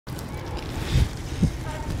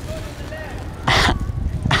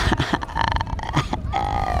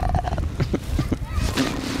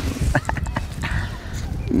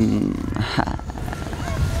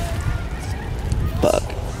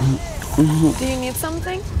Do you need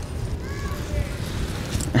something?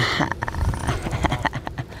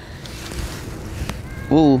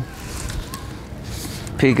 Ooh.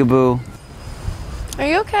 Peekaboo. Are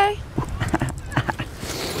you okay?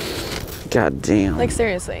 God damn. Like,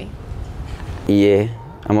 seriously. Yeah,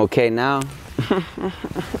 I'm okay now.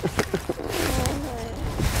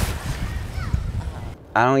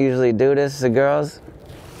 I don't usually do this to girls.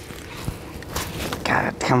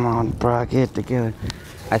 God, come on, bro, get it together.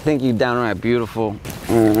 I think you downright beautiful.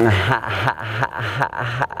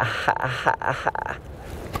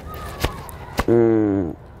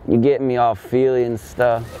 You getting me all feely and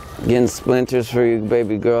stuff. Getting splinters for you,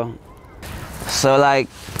 baby girl. So like,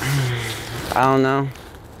 I don't know.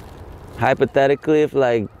 Hypothetically, if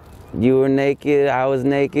like you were naked, I was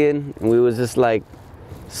naked, and we was just like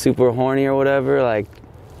super horny or whatever, like,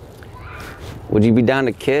 would you be down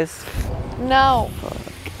to kiss? No.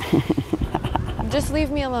 Just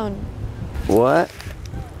leave me alone. What?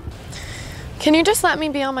 Can you just let me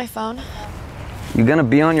be on my phone? You gonna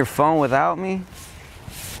be on your phone without me?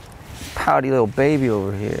 Pouty little baby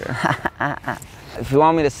over here. If you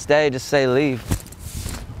want me to stay, just say leave.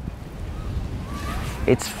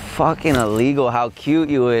 It's fucking illegal how cute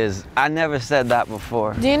you is. I never said that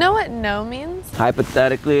before. Do you know what no means?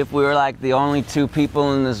 Hypothetically, if we were like the only two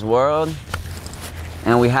people in this world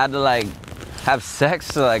and we had to like have sex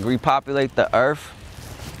to like repopulate the earth,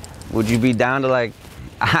 would you be down to like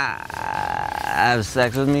have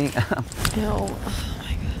sex with me? Ew. Oh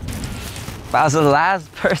my God. If I was the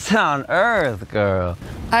last person on earth, girl.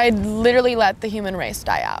 I'd literally let the human race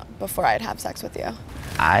die out before I'd have sex with you.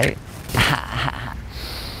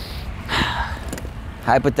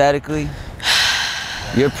 Hypothetically,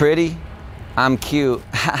 you're pretty, I'm cute.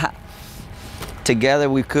 Together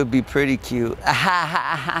we could be pretty cute.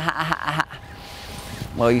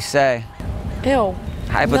 What you say? Ew.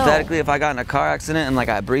 Hypothetically, No. if I got in a car accident and like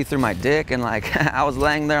I breathed through my dick and like I was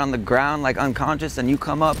laying there on the ground like unconscious and you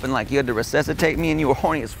come up and like you had to resuscitate me and you were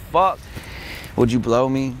horny as fuck, would you blow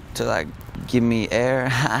me to like give me air?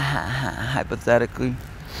 Hypothetically.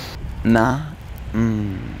 Nah.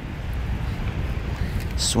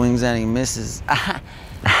 Swings and he misses.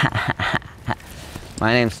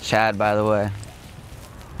 My name's Chad, by the way.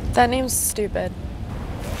 That name's stupid.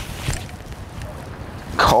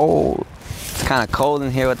 Cold. It's kind of cold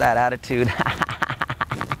in here with that attitude.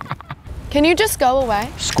 Can you just go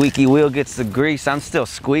away? Squeaky wheel gets the grease. I'm still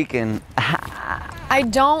squeaking. I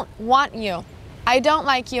don't want you. I don't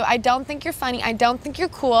like you. I don't think you're funny. I don't think you're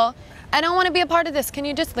cool. I don't want to be a part of this. Can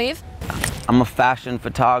you just leave? I'm a fashion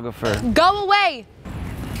photographer. Go away!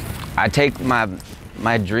 I take my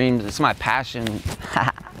dreams, it's my passion.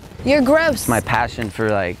 You're gross. It's my passion for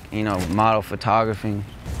like, you know, model photography.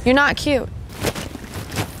 You're not cute.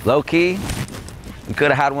 Low key, you could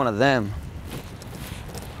have had one of them.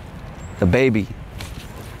 The baby.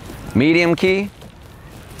 Medium key,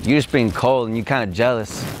 you just being cold and you kind of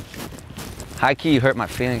jealous. High key, you hurt my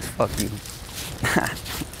feelings, fuck you.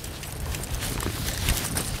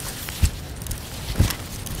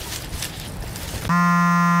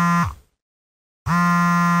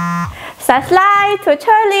 Subscribe to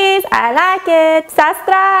Cherdleys, I like it.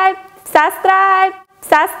 Subscribe, subscribe,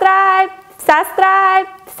 subscribe, subscribe,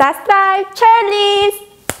 subscribe, Cherdleys.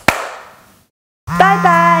 Bye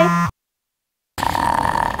bye.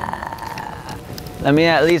 Let me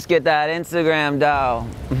at least get that Instagram doll.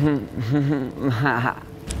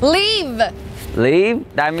 Leave!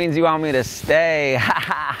 Leave? That means you want me to stay.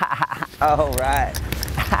 Oh, right.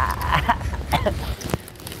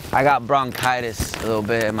 I got bronchitis a little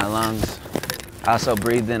bit in my lungs. I also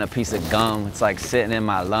breathed in a piece of gum. It's like sitting in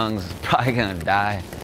my lungs. Probably gonna die.